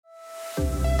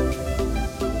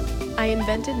I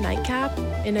invented Nightcap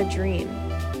in a dream.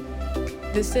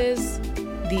 This is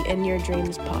the In Your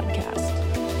Dreams podcast.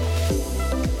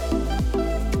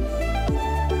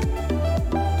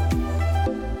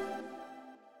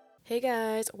 Hey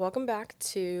guys, welcome back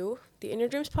to the In Your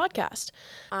Dreams podcast.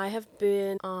 I have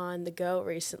been on the go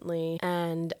recently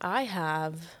and I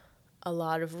have a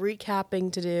lot of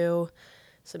recapping to do,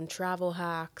 some travel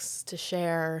hacks to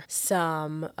share,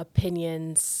 some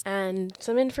opinions, and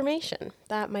some information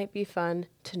that might be fun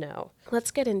to know.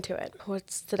 Let's get into it.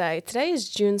 What's today? Today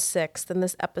is June 6th, and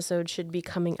this episode should be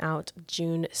coming out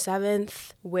June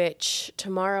 7th, which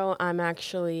tomorrow I'm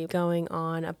actually going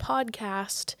on a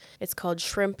podcast. It's called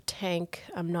Shrimp Tank.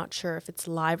 I'm not sure if it's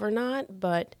live or not,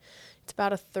 but it's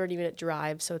about a 30-minute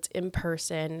drive, so it's in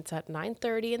person. It's at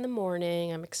 9:30 in the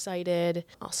morning. I'm excited.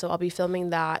 Also, I'll be filming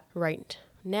that right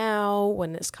now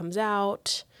when this comes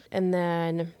out. And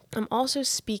then I'm also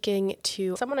speaking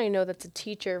to someone I know that's a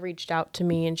teacher reached out to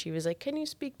me and she was like, can you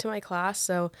speak to my class?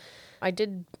 So I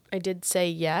did say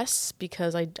yes,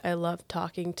 because I love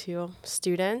talking to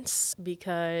students,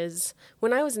 because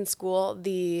when I was in school,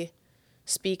 the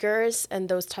speakers and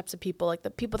those types of people, like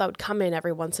the people that would come in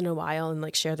every once in a while and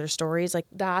like share their stories, like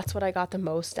that's what I got the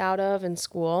most out of in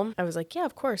school. I was like, yeah,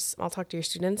 of course, I'll talk to your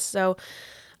students. So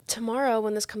tomorrow,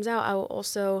 when this comes out, I will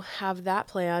also have that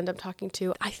planned. I'm talking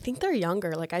to, I think they're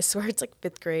younger. Like, I swear it's like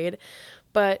 5th grade,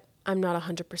 but I'm not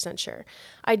 100% sure.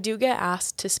 I do get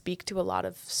asked to speak to a lot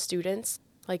of students,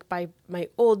 like by my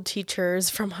old teachers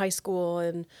from high school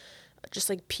and just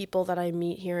like people that I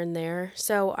meet here and there.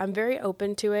 So I'm very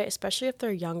open to it, especially if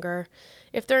they're younger.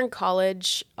 If they're in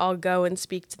college, I'll go and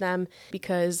speak to them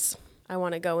because I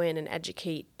want to go in and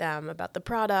educate them about the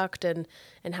product and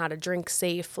how to drink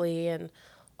safely and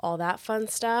all that fun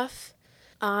stuff.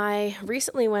 I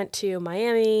recently went to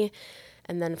Miami,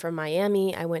 and then from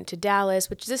Miami, I went to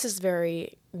Dallas, which this is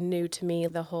very new to me,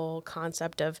 the whole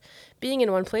concept of being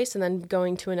in one place and then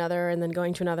going to another and then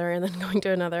going to another and then going to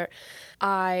another.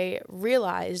 I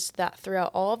realized that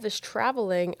throughout all of this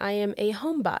traveling, I am a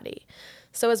homebody.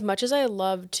 So as much as I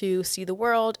love to see the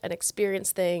world and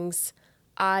experience things,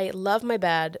 I love my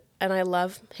bed and I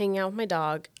love hanging out with my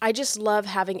dog. I just love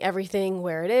having everything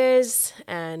where it is,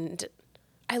 and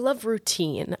I love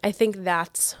routine. I think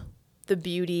that's the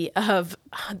beauty of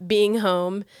being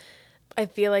home. I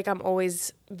feel like I'm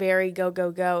always very go,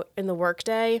 go, go in the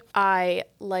workday. I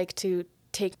like to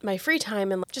take my free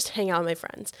time and just hang out with my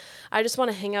friends. I just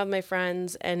want to hang out with my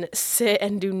friends and sit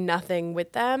and do nothing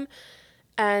with them.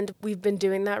 And we've been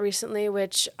doing that recently,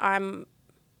 which I'm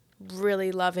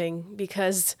really loving,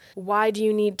 because why do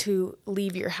you need to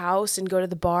leave your house and go to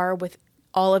the bar with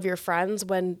all of your friends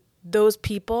when those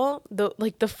people,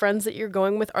 the friends that you're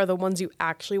going with, are the ones you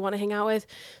actually want to hang out with?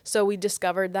 So we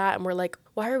discovered that, and we're like,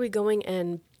 why are we going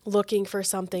and looking for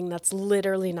something that's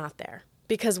literally not there?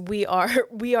 Because we are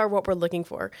what we're looking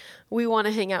for. We want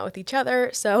to hang out with each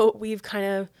other, so we've kind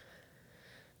of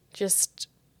just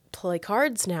play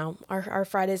cards now. Our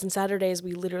Fridays and Saturdays,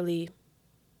 we literally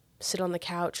sit on the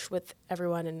couch with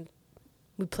everyone and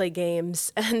we play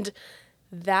games, and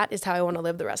that is how I want to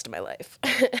live the rest of my life.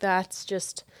 That's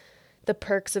just the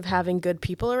perks of having good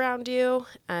people around you,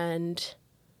 and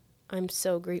I'm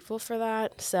so grateful for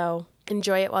that. So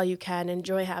enjoy it while you can.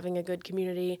 Enjoy having a good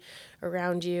community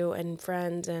around you and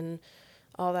friends and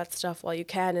all that stuff while you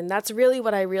can. And that's really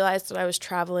what I realized when I was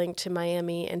traveling to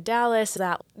Miami and Dallas,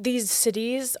 that these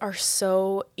cities are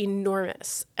so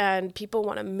enormous and people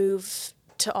want to move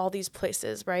to all these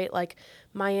places, right? Like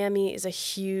Miami is a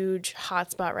huge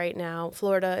hotspot right now.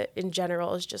 Florida in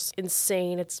general is just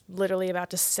insane. It's literally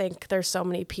about to sink. There's so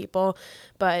many people,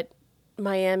 but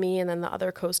Miami and then the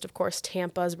other coast, of course,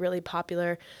 Tampa is really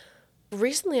popular.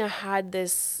 Recently, I had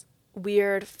this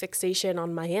weird fixation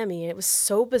on Miami. It was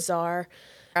so bizarre.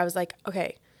 I was like,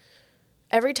 okay,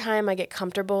 every time I get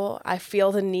comfortable, I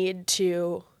feel the need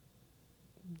to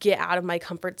get out of my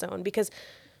comfort zone, because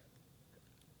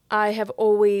I've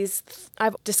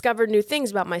discovered new things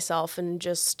about myself and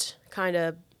just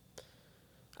I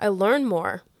learn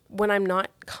more when I'm not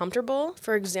comfortable.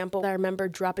 For example, I remember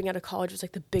dropping out of college was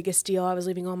like the biggest deal. I was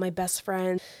leaving all my best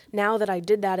friends. Now that I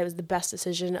did that, it was the best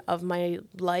decision of my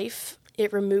life.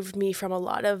 It removed me from a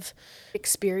lot of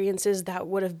experiences that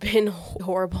would have been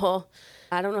horrible.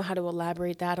 I don't know how to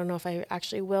elaborate that. I don't know if I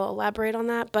actually will elaborate on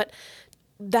that, but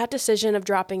that decision of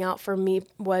dropping out for me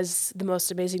was the most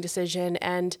amazing decision.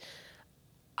 And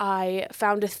I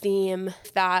found a theme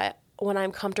that when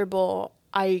I'm comfortable,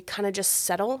 I kind of just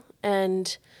settle.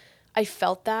 And I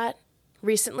felt that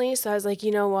recently. So I was like,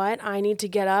 you know what? I need to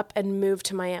get up and move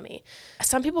to Miami.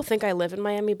 Some people think I live in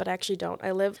Miami, but I actually don't.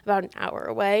 I live about an hour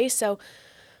away. So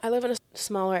I live in a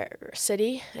smaller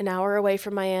city, an hour away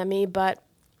from Miami, but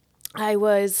I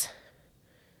was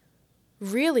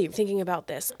really thinking about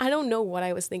this. I don't know what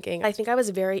I was thinking. I think I was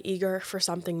very eager for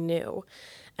something new.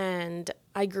 And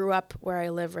I grew up where I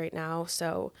live right now,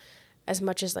 so as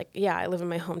much as I live in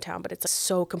my hometown, but it's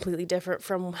so completely different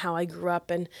from how I grew up,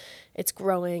 and it's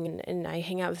growing, and I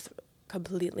hang out with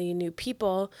completely new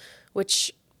people,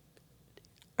 which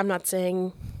I'm not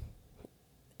saying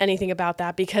anything about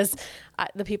that because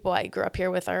the people I grew up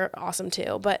here with are awesome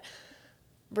too. But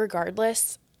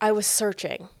regardless, I was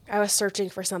searching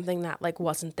for something that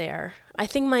wasn't there. I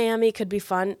think Miami could be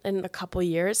fun in a couple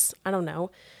years. I don't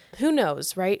know. Who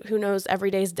knows, right? Who knows?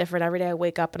 Every day is different. Every day I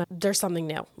wake up and there's something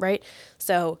new, right?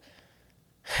 So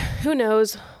who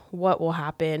knows what will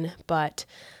happen, but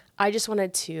I just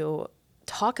wanted to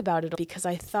talk about it because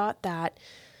I thought that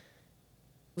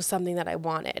was something that I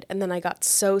wanted. And then I got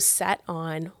so set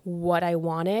on what I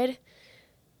wanted.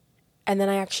 And then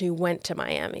I actually went to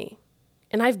Miami.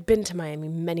 And I've been to Miami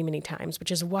many, many times,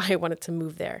 which is why I wanted to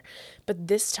move there. But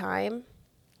this time,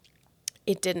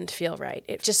 it didn't feel right.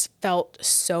 It just felt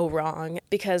so wrong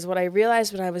because what I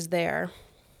realized when I was there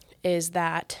is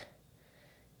that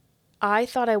I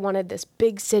thought I wanted this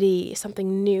big city,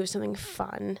 something new, something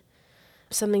fun,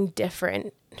 something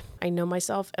different. I know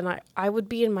myself, and I would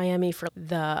be in Miami for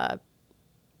the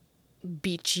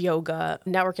beach yoga,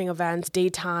 networking events,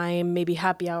 daytime, maybe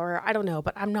happy hour. I don't know,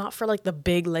 but I'm not for the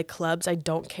big clubs. I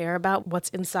don't care about what's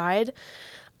inside.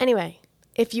 Anyway,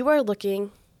 if you are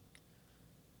looking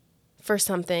for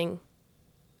something,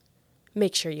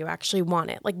 make sure you actually want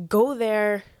it. Go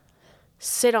there,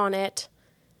 sit on it,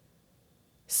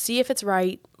 see if it's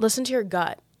right, listen to your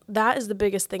gut. That is the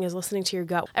biggest thing, is listening to your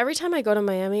gut. Every time I go to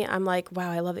Miami, I'm like,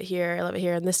 wow, I love it here. I love it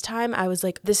here. And this time I was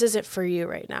like, this isn't for you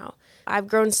right now. I've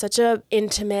grown such a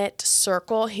intimate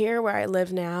circle here where I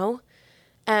live now.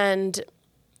 And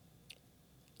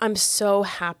I'm so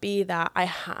happy that I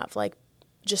have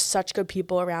just such good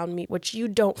people around me, which you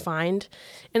don't find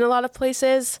in a lot of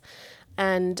places.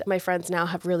 And my friends now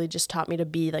have really just taught me to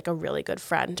be a really good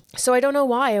friend. So I don't know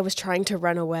why I was trying to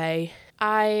run away.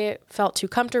 I felt too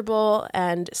comfortable,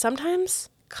 and sometimes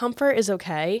comfort is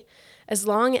okay as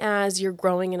long as you're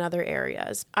growing in other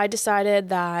areas. I decided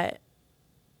that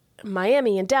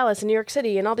Miami and Dallas and New York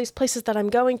City and all these places that I'm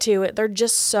going to, they're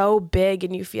just so big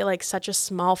and you feel like such a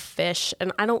small fish.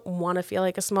 And I don't want to feel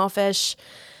like a small fish.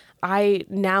 I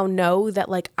now know that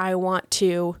I want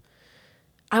to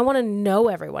know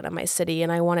everyone in my city,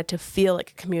 and I want it to feel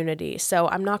like a community. So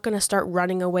I'm not going to start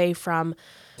running away from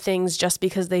things just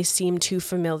because they seem too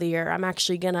familiar. I'm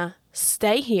actually going to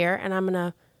stay here, and I'm going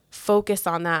to focus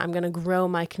on that. I'm going to grow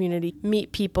my community,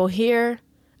 meet people here,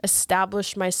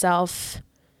 establish myself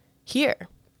here,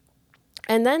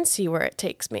 and then see where it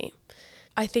takes me.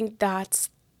 I think that's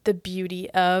the beauty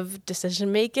of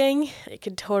decision making. It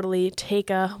could totally take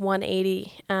a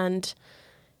 180, and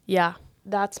yeah,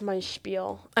 that's my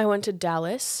spiel. I went to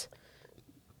Dallas.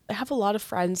 I have a lot of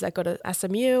friends that go to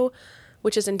SMU,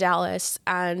 which is in Dallas,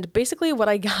 and basically what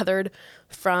I gathered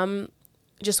from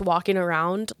just walking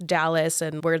around Dallas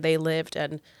and where they lived,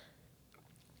 and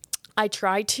I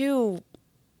try to,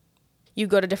 you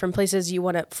go to different places, you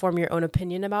want to form your own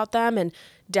opinion about them. And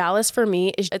Dallas for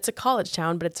me, it's a college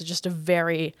town, but it's just a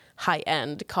very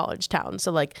high-end college town.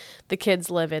 So the kids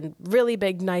live in really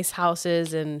big, nice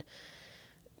houses, and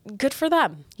good for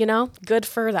them, good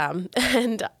for them.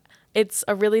 And it's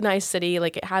a really nice city.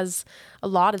 It has a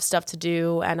lot of stuff to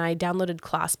do. And I downloaded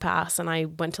ClassPass and I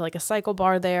went to a cycle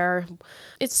bar there.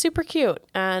 It's super cute.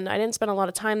 And I didn't spend a lot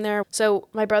of time there. So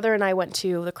my brother and I went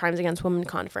to the Crimes Against Women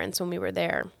conference when we were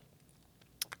there.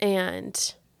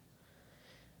 And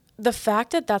the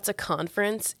fact that that's a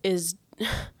conference is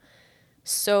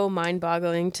so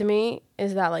mind-boggling to me,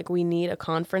 is that we need a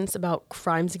conference about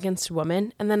crimes against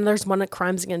women, and then there's one at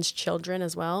crimes against children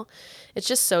as well. It's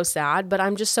just so sad, but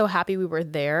I'm just so happy we were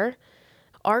there.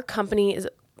 Our company is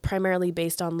primarily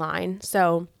based online,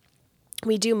 so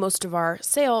we do most of our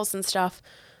sales and stuff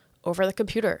over the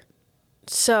computer.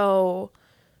 So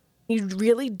you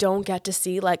really don't get to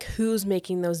see who's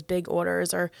making those big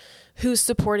orders, or who's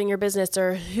supporting your business,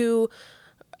 or who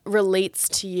relates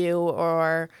to you,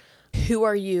 or who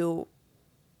are you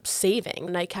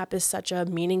saving. Nightcap is such a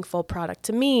meaningful product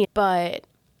to me, but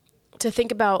to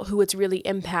think about who it's really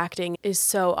impacting is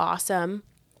so awesome.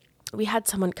 We had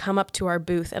someone come up to our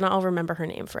booth, and I'll remember her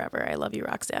name forever. I love you,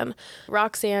 Roxanne.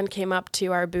 Roxanne came up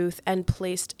to our booth and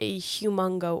placed a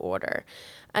humongo order.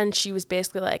 And she was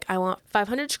basically like, I want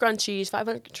 500 scrunchies,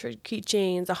 500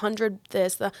 keychains, 100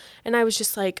 this. And I was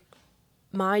just like,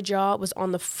 my jaw was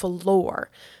on the floor,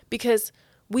 because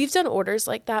we've done orders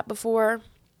like that before,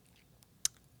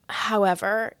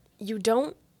 However, you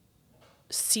don't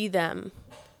see them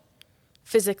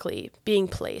physically being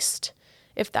placed,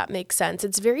 if that makes sense.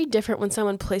 It's very different when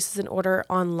someone places an order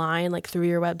online, like through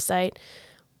your website,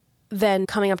 than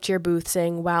coming up to your booth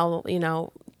saying, wow,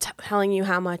 telling you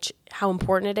how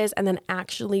important it is, and then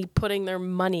actually putting their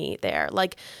money there.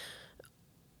 Like,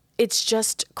 it's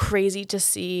just crazy to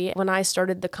see. When I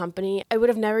started the company, I would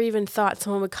have never even thought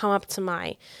someone would come up to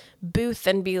my booth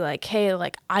and be like, hey,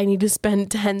 like, I need to spend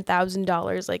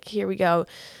 $10,000. Like, here we go.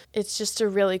 It's just a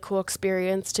really cool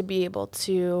experience to be able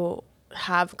to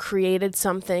have created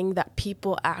something that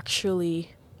people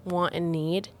actually want and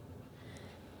need.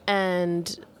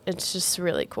 And it's just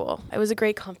really cool. It was a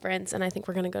great conference, and I think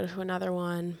we're going to go to another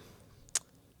one.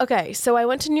 Okay, so I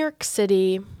went to New York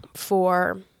City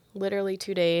for literally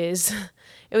 2 days.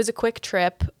 It was a quick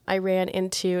trip. I ran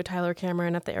into Tyler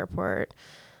Cameron at the airport.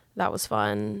 That was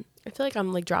fun. I feel like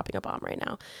I'm like dropping a bomb right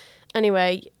now.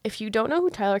 Anyway, if you don't know who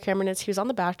Tyler Cameron is, he was on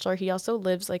The Bachelor. He also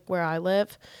lives like where I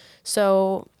live.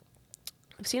 So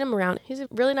I've seen him around. He's a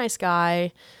really nice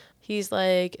guy. He's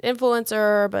like an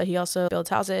influencer, but he also builds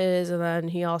houses, and then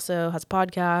he also has a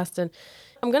podcast. And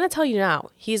I'm going to tell you now,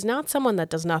 he's not someone that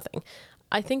does nothing.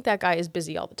 I think that guy is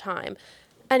busy all the time.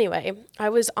 Anyway, I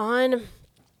was on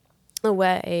the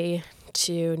way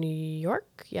to New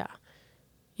York. Yeah.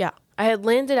 I had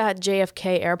landed at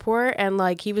JFK airport, and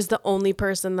like he was the only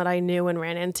person that I knew and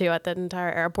ran into at the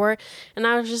entire airport. And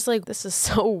I was just like, this is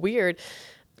so weird,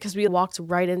 because we walked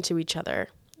right into each other.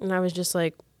 And I was just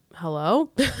like,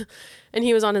 hello? And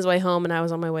he was on his way home, and I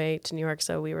was on my way to New York.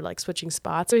 So we were like switching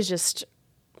spots. It was just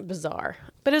bizarre,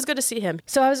 but it was good to see him.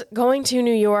 So I was going to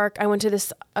New York. I went to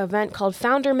this event called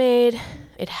Founder Made.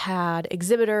 It had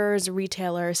exhibitors,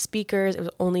 retailers, speakers. It was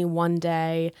only one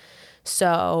day.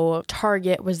 So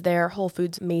Target was there, Whole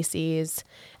Foods, Macy's,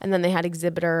 and then they had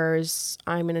exhibitors.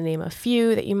 I'm going to name a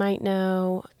few that you might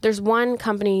know. There's one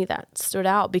company that stood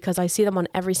out because I see them on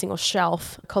every single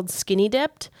shelf, called Skinny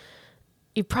Dipped.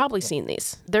 You've probably seen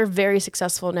these. They're very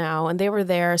successful now, and they were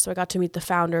there, so I got to meet the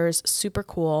founders. Super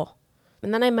cool.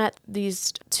 And then I met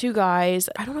these two guys.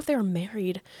 I don't know if they were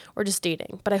married or just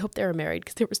dating, but I hope they were married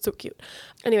because they were so cute.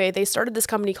 Anyway, they started this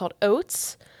company called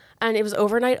Oats, and it was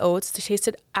overnight oats. They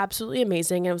tasted absolutely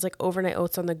amazing. And it was like overnight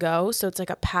oats on the go. So it's like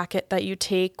a packet that you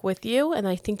take with you. And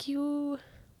I think you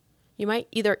might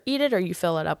either eat it or you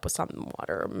fill it up with some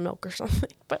water or milk or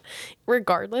something. But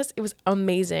regardless, it was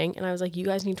amazing. And I was like, you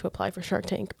guys need to apply for Shark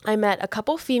Tank. I met a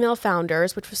couple female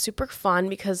founders, which was super fun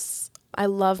because I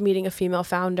love meeting a female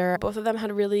founder. Both of them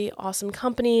had really awesome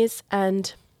companies,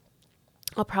 and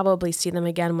I'll probably see them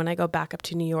again when I go back up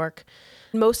to New York.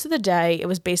 Most of the day, it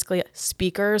was basically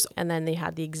speakers, and then they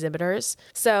had the exhibitors.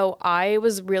 So I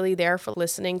was really there for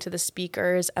listening to the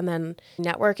speakers and then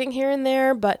networking here and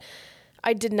there. But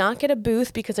I did not get a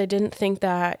booth because I didn't think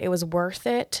that it was worth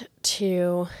it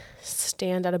to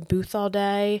stand at a booth all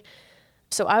day.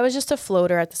 So I was just a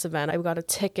floater at this event. I got a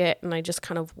ticket, and I just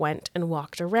kind of went and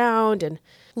walked around and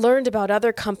learned about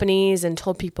other companies and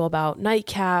told people about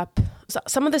Nightcap. So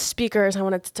some of the speakers I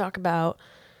wanted to talk about,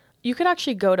 you could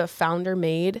actually go to Founder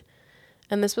Made,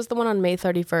 and this was the one on May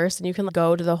 31st, and you can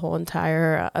go to the whole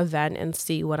entire event and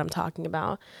see what I'm talking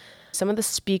about. Some of the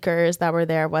speakers that were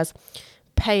there was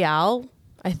Payal.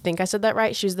 I think I said that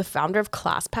right. She was the founder of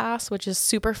ClassPass, which is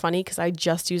super funny because I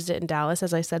just used it in Dallas,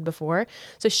 as I said before.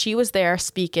 So she was there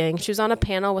speaking. She was on a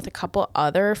panel with a couple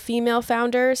other female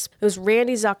founders. It was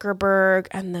Randy Zuckerberg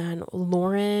and then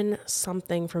Lauren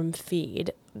something from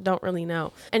Feed. Don't really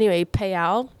know. Anyway,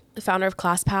 Payal, the founder of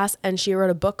ClassPass, and she wrote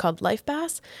a book called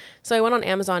LifePass. So I went on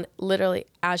Amazon literally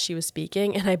as she was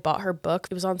speaking, and I bought her book.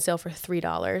 It was on sale for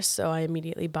 $3, so I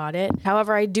immediately bought it.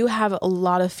 However, I do have a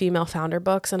lot of female founder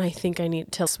books, and I think I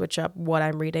need to switch up what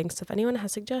I'm reading. So if anyone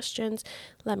has suggestions,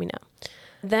 let me know.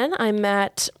 Then I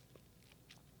met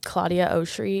Claudia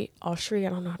Oshry, I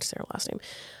don't know how to say her last name.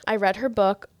 I read her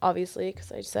book, obviously,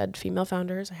 because I said female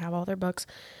founders. I have all their books.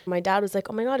 My dad was like,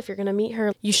 oh my God, if you're going to meet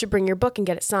her, you should bring your book and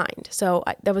get it signed. So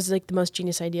that was like the most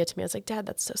genius idea to me. I was like, Dad,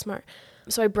 that's so smart.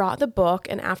 So I brought the book,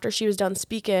 and after she was done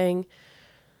speaking,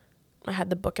 I had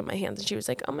the book in my hands, and she was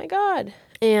like, oh my God.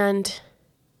 And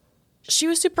she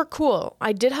was super cool.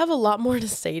 I did have a lot more to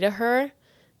say to her,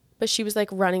 but she was like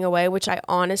running away, which I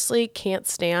honestly can't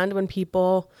stand when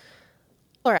people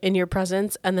are in your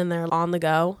presence and then they're on the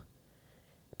go.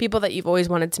 People that you've always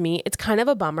wanted to meet. It's kind of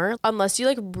a bummer unless you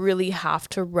like really have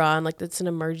to run, like it's an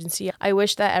emergency. I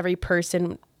wish that every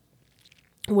person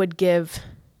would give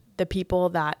the people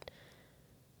that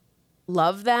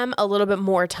love them a little bit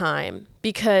more time,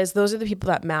 because those are the people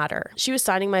that matter. She was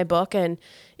signing my book, and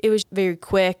it was very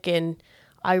quick, and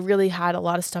I really had a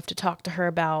lot of stuff to talk to her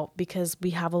about because we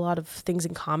have a lot of things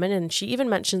in common. And she even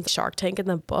mentions Shark Tank in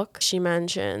the book. She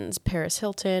mentions Paris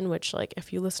Hilton, which, like,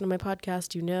 if you listen to my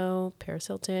podcast, you know Paris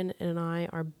Hilton and I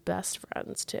are best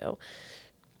friends too.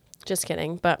 Just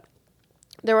kidding. But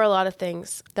there were a lot of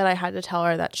things that I had to tell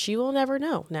her that she will never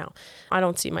know now. I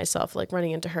don't see myself like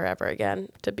running into her ever again,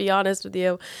 to be honest with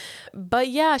you. But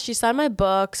yeah, she signed my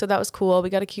book, so that was cool.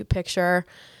 We got a cute picture.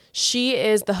 She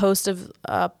is the host of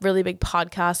a really big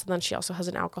podcast, and then she also has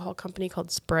an alcohol company called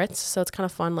Spritz. So it's kind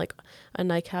of fun, like a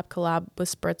nightcap collab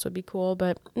with Spritz would be cool,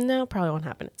 but no, probably won't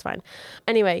happen. It's fine.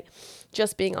 Anyway,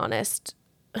 just being honest.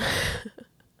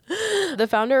 The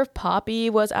founder of Poppy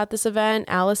was at this event.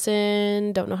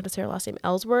 Allison, don't know how to say her last name,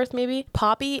 Ellsworth maybe.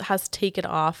 Poppy has taken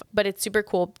off, but it's super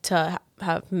cool to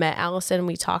have met Allison.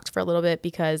 We talked for a little bit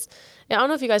because I don't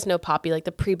know if you guys know Poppy, like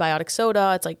the prebiotic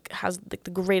soda. It's like has like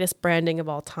the greatest branding of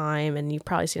all time, and you've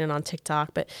probably seen it on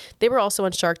TikTok. But they were also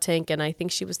on Shark Tank, and I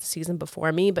think she was the season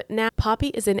before me. But now Poppy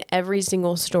is in every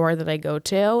single store that I go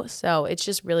to, so it's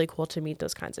just really cool to meet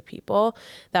those kinds of people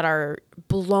that are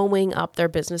blowing up their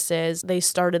businesses. They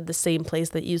started the same place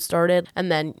that you started,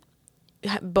 and then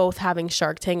both having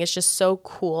Shark Tank. It's just so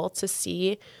cool to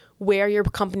see where your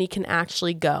company can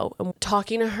actually go. And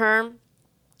talking to her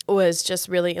was just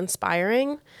really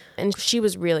inspiring, and she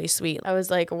was really sweet. I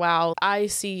was like, wow, I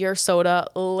see your soda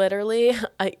literally.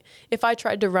 If I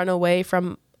tried to run away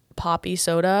from Poppy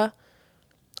soda,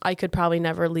 I could probably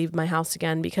never leave my house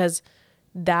again because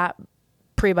that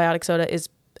prebiotic soda is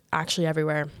actually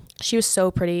everywhere. She was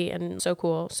so pretty and so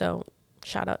cool. So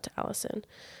shout out to Allison.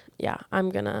 Yeah, I'm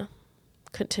gonna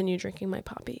continue drinking my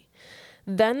Poppy.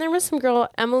 Then there was some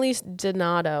girl, Emily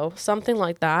Donato, something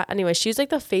like that. Anyway, she's like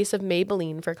the face of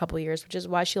Maybelline for a couple of years, which is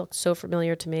why she looked so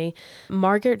familiar to me.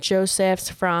 Margaret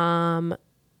Josephs from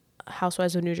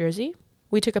Housewives of New Jersey.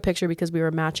 We took a picture because we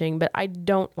were matching, but I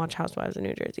don't watch Housewives of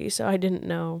New Jersey, so I didn't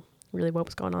know really what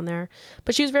was going on there.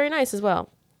 But she was very nice as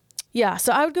well. Yeah,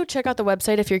 so I would go check out the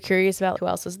website if you're curious about who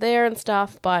else is there and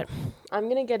stuff, but I'm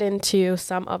going to get into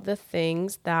some of the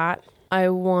things that I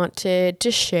wanted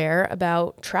to share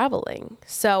about traveling.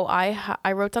 So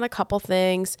I wrote down a couple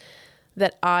things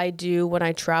that I do when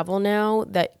I travel now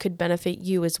that could benefit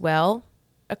you as well.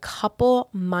 A couple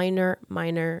minor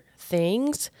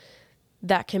things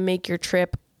that can make your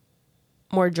trip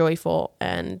more joyful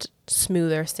and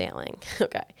smoother sailing.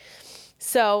 Okay,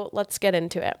 so let's get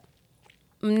into it.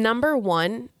 Number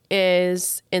one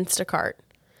is Instacart.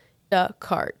 The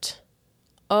cart.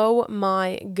 Oh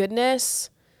my goodness.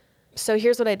 So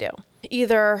here's what I do.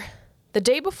 Either the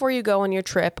day before you go on your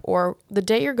trip or the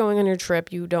day you're going on your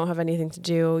trip, you don't have anything to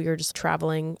do, you're just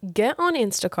traveling, get on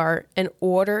Instacart and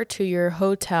order to your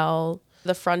hotel,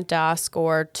 the front desk,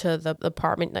 or to the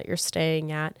apartment that you're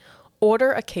staying at.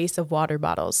 Order a case of water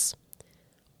bottles.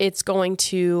 It's going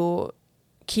to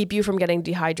keep you from getting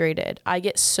dehydrated. I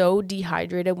get so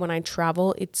dehydrated when I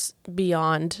travel. It's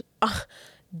beyond...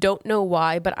 Don't know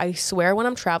why, but I swear when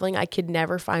I'm traveling, I could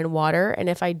never find water. And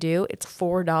if I do, it's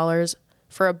 $4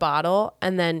 for a bottle.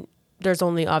 And then there's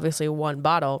only obviously one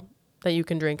bottle that you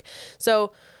can drink.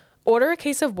 So order a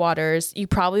case of waters. You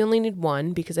probably only need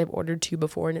one because I've ordered two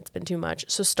before and it's been too much.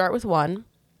 So start with one.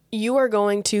 You are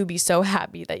going to be so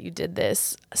happy that you did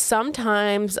this.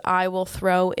 Sometimes I will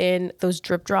throw in those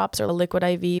drip drops or the liquid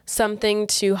IV, something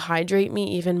to hydrate me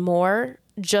even more.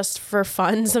 Just for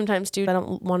fun sometimes too. I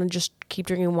don't want to just keep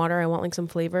drinking water. I want like some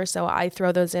flavor. So I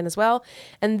throw those in as well.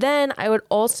 And then I would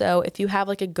also, if you have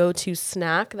like a go-to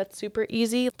snack that's super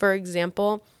easy, for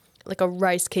example, like a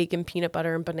rice cake and peanut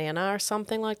butter and banana or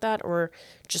something like that, or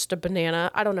just a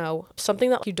banana, I don't know, something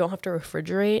that you don't have to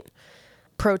refrigerate,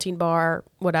 protein bar,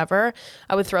 whatever,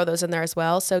 I would throw those in there as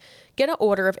well. So get an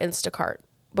order of Instacart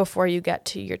before you get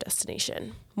to your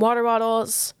destination. Water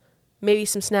bottles, maybe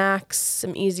some snacks,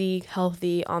 some easy,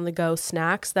 healthy, on-the-go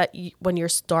snacks that when you're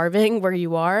starving where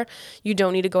you are, you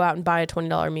don't need to go out and buy a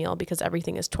 $20 meal because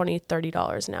everything is $20,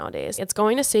 $30 nowadays. It's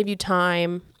going to save you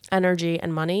time, energy,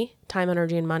 and money. Time,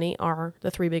 energy, and money are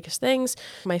the three biggest things.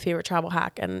 My favorite travel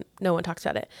hack, and no one talks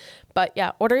about it. But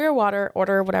yeah, order your water,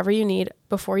 order whatever you need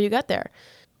before you get there.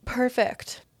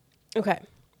 Perfect. Okay.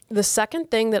 The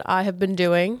second thing that I have been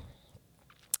doing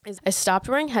is I stopped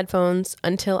wearing headphones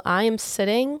until I am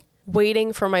sitting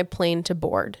waiting for my plane to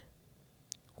board.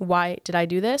 Why did I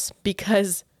do this?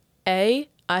 Because I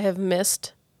have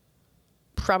missed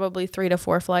probably 3 to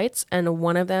 4 flights, and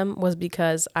one of them was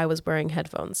because I was wearing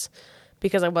headphones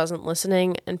because I wasn't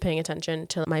listening and paying attention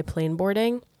to my plane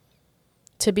boarding.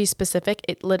 To be specific,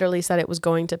 it literally said it was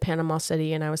going to Panama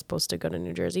City and I was supposed to go to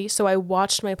New Jersey. So I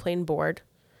watched my plane board,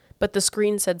 but the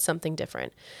screen said something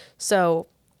different. So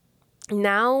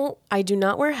Now I do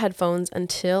not wear headphones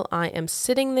until I am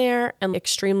sitting there and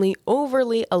extremely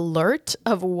overly alert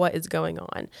of what is going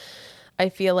on. I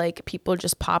feel like people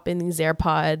just pop in these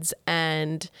AirPods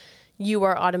and you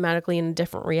are automatically in a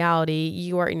different reality.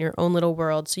 You are in your own little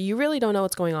world. So you really don't know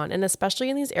what's going on. And especially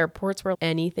in these airports where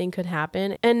anything could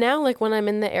happen. And now, like when I'm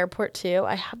in the airport too,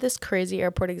 I have this crazy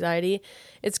airport anxiety.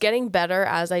 It's getting better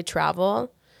as I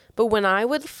travel. But when I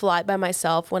would fly by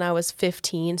myself when I was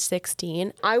 15,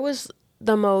 16, I was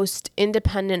the most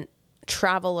independent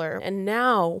traveler. And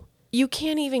now you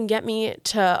can't even get me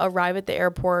to arrive at the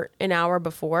airport an hour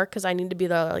before because I need to be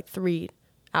there like 3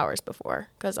 hours before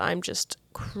because I'm just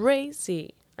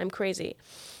crazy. I'm crazy.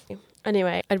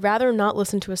 Anyway, I'd rather not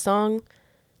listen to a song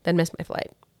than miss my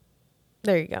flight.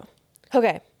 There you go.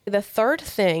 Okay. The third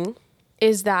thing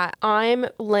is that I'm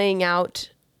laying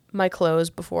out my clothes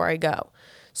before I go.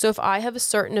 So if I have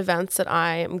certain events that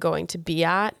I am going to be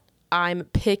at, I'm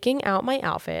picking out my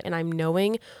outfit and I'm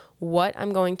knowing what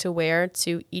I'm going to wear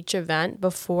to each event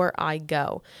before I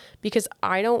go because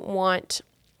I don't want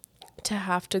to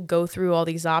have to go through all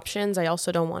these options. I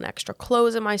also don't want extra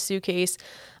clothes in my suitcase.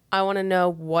 I want to know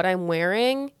what I'm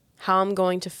wearing, how I'm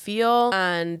going to feel,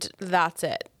 and that's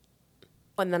it.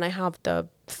 And then I have the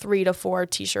 3 to 4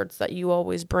 t-shirts that you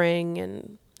always bring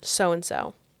and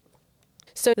so.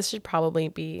 So this should probably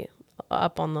be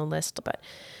up on the list. But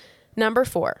number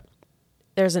 4,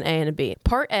 there's an A and a B.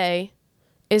 Part A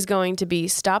is going to be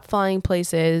stop flying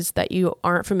places that you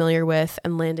aren't familiar with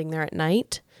and landing there at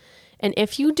night. And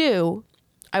if you do,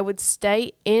 I would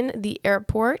stay in the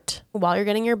airport while you're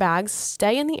getting your bags.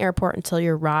 Stay in the airport until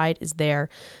your ride is there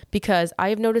because I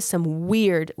have noticed some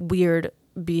weird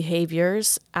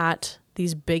behaviors at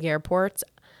these big airports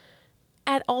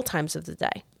at all times of the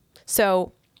day.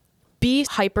 So be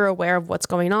hyper aware of what's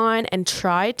going on and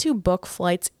try to book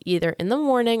flights either in the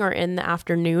morning or in the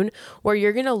afternoon where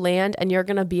you're going to land and you're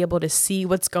going to be able to see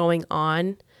what's going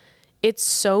on. It's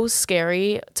so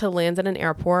scary to land at an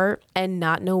airport and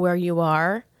not know where you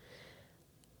are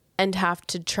and have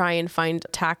to try and find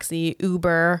taxi,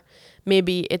 Uber.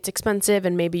 Maybe it's expensive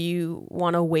and maybe you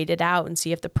want to wait it out and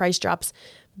see if the price drops.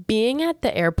 Being at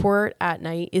the airport at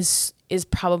night is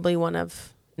probably one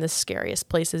of the scariest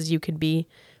places you could be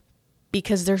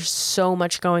because there's so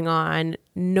much going on.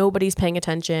 Nobody's paying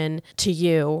attention to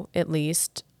you, at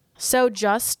least. So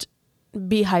just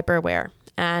be hyper aware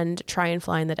and try and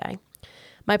fly in the day.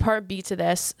 My part B to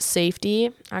this,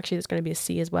 safety, actually there's going to be a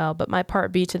C as well, but my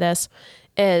part B to this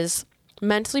is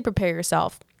mentally prepare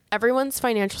yourself. Everyone's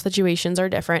financial situations are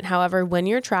different. However, when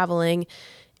you're traveling,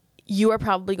 you are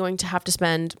probably going to have to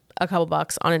spend a couple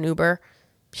bucks on an Uber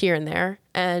here and there.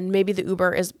 And maybe the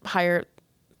Uber is higher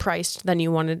priced than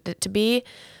you wanted it to be.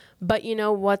 But you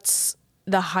know what's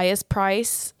the highest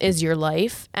price is your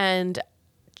life. And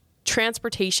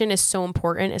transportation is so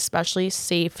important, especially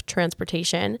safe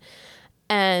transportation.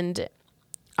 And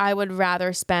I would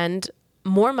rather spend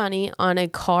more money on a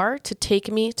car to take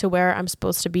me to where I'm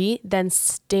supposed to be than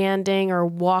standing or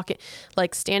walking,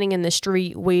 like standing in the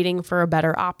street waiting for a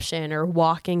better option or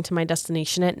walking to my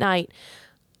destination at night.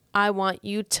 I want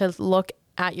you to look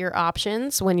at your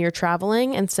options when you're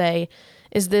traveling and say,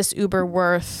 is this Uber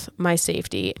worth my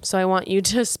safety? So I want you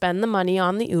to spend the money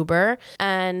on the Uber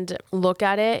and look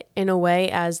at it in a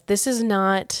way as this is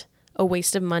not a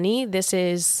waste of money. This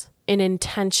is an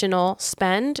intentional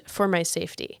spend for my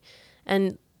safety.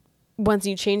 And once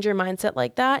you change your mindset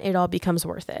like that, it all becomes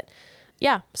worth it.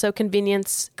 Yeah, so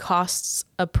convenience costs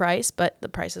a price, but the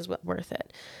price is worth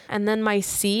it. And then my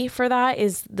C for that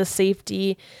is the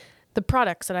safety, the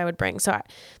products that I would bring. So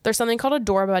there's something called a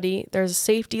Door Buddy. There's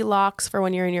safety locks for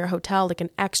when you're in your hotel, like an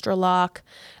extra lock.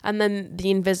 And then the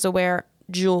Invisaware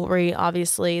jewelry,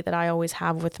 obviously, that I always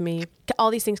have with me.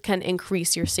 All these things can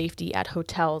increase your safety at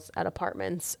hotels, at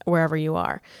apartments, wherever you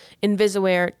are.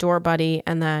 Invisaware, Door Buddy,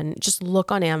 and then just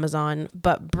look on Amazon,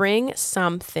 but bring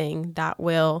something that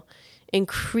will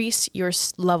increase your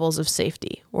levels of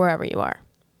safety wherever you are.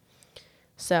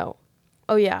 So,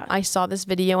 oh yeah, I saw this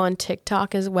video on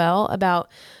TikTok as well about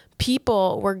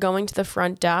people were going to the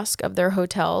front desk of their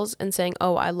hotels and saying,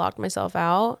 oh, I locked myself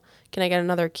out. Can I get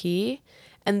another key?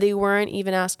 And they weren't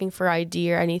even asking for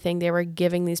ID or anything. They were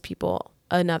giving these people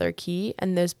another key,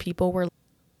 and those people were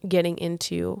getting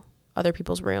into other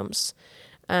people's rooms.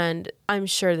 And I'm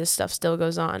sure this stuff still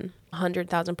goes on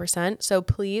 100,000%. So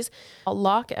please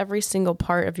lock every single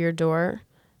part of your door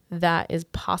that is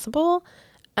possible.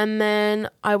 And then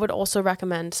I would also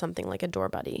recommend something like a Door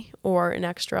Buddy or an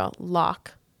extra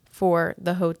lock for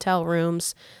the hotel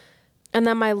rooms And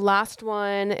then my last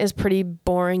one is pretty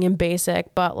boring and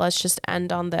basic, but let's just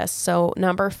end on this. So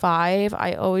number 5,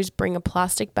 I always bring a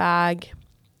plastic bag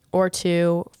or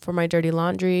 2 for my dirty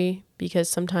laundry, because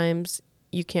sometimes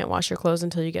you can't wash your clothes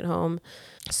until you get home.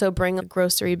 So bring a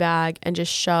grocery bag and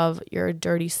just shove your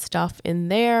dirty stuff in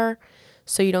there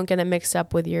so you don't get it mixed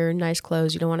up with your nice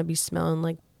clothes. You don't want to be smelling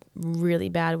like really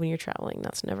bad when you're traveling.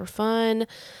 That's never fun.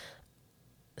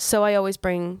 So I always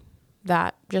bring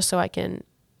that just so I can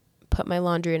put my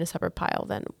laundry in a separate pile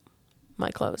than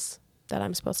my clothes that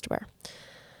I'm supposed to wear.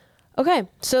 Okay,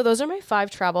 so those are my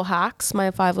 5 travel hacks,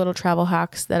 my 5 little travel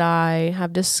hacks that I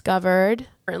have discovered.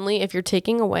 Currently, if you're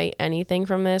taking away anything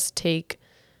from this, take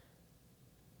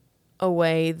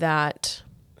away that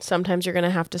sometimes you're going to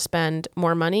have to spend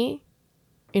more money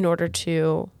in order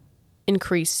to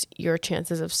increase your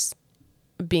chances of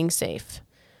being safe.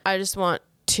 I just want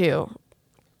to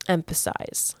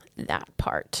emphasize that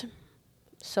part.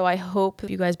 So I hope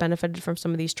you guys benefited from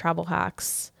some of these travel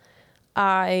hacks.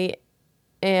 I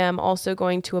am also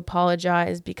going to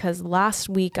apologize because last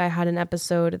week I had an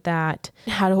episode that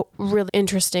had really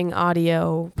interesting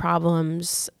audio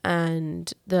problems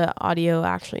and the audio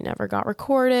actually never got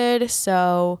recorded.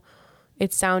 So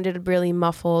it sounded really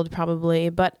muffled probably,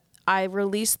 but I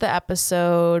released the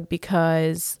episode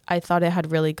because I thought it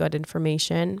had really good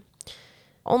information.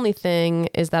 Only thing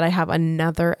is that I have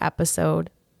another episode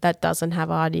that doesn't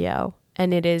have audio,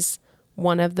 and it is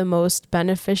one of the most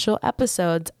beneficial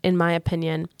episodes in my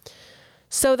opinion.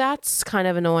 So that's kind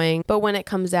of annoying. But when it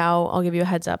comes out, I'll give you a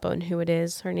heads up on who it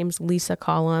is. Her name's Lisa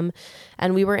Collum.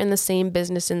 And we were in the same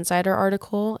Business Insider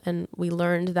article. And we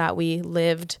learned that we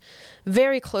lived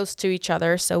very close to each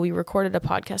other. So we recorded a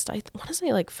podcast, I want to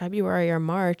say like February or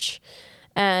March.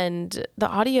 And the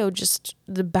audio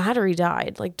the battery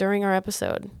died like during our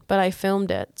episode. But I filmed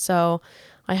it. So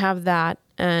I have that.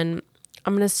 And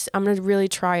I'm gonna really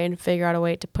try and figure out a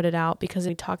way to put it out, because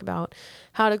we talk about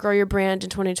how to grow your brand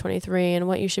in 2023 and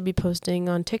what you should be posting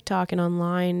on TikTok and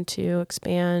online to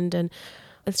expand, and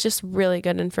it's just really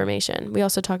good information. We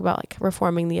also talk about like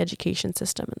reforming the education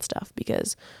system and stuff,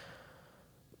 because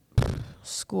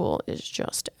school is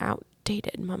just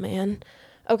outdated, my man.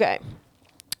 Okay,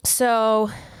 so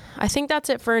I think that's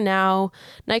it for now.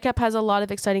 Nightcap has a lot of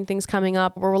exciting things coming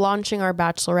up. We're launching our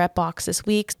Bachelorette box this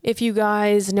week. If you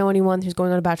guys know anyone who's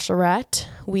going on a Bachelorette,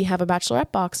 we have a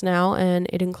Bachelorette box now, and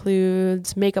it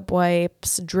includes makeup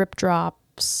wipes, drip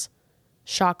drops,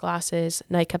 shot glasses,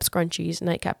 Nightcap scrunchies,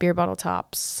 Nightcap beer bottle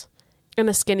tops, and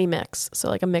a skinny mix. So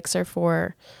like a mixer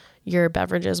for your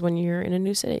beverages when you're in a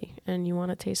new city and you want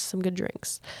to taste some good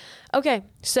drinks. Okay,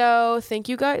 so thank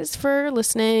you guys for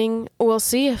listening. We'll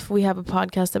see if we have a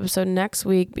podcast episode next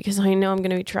week, because I know I'm going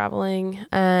to be traveling.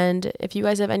 And if you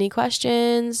guys have any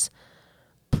questions,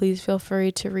 please feel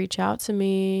free to reach out to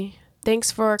me.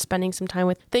 Thanks for spending some time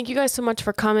with. Thank you guys so much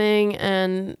for coming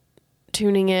and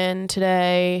tuning in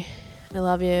today. I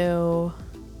love you.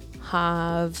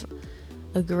 Have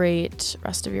a great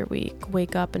rest of your week.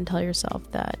 Wake up and tell yourself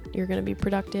that you're going to be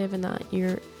productive and that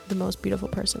you're the most beautiful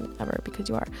person ever, because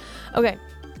you are. Okay.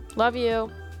 Love you.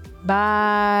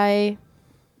 Bye.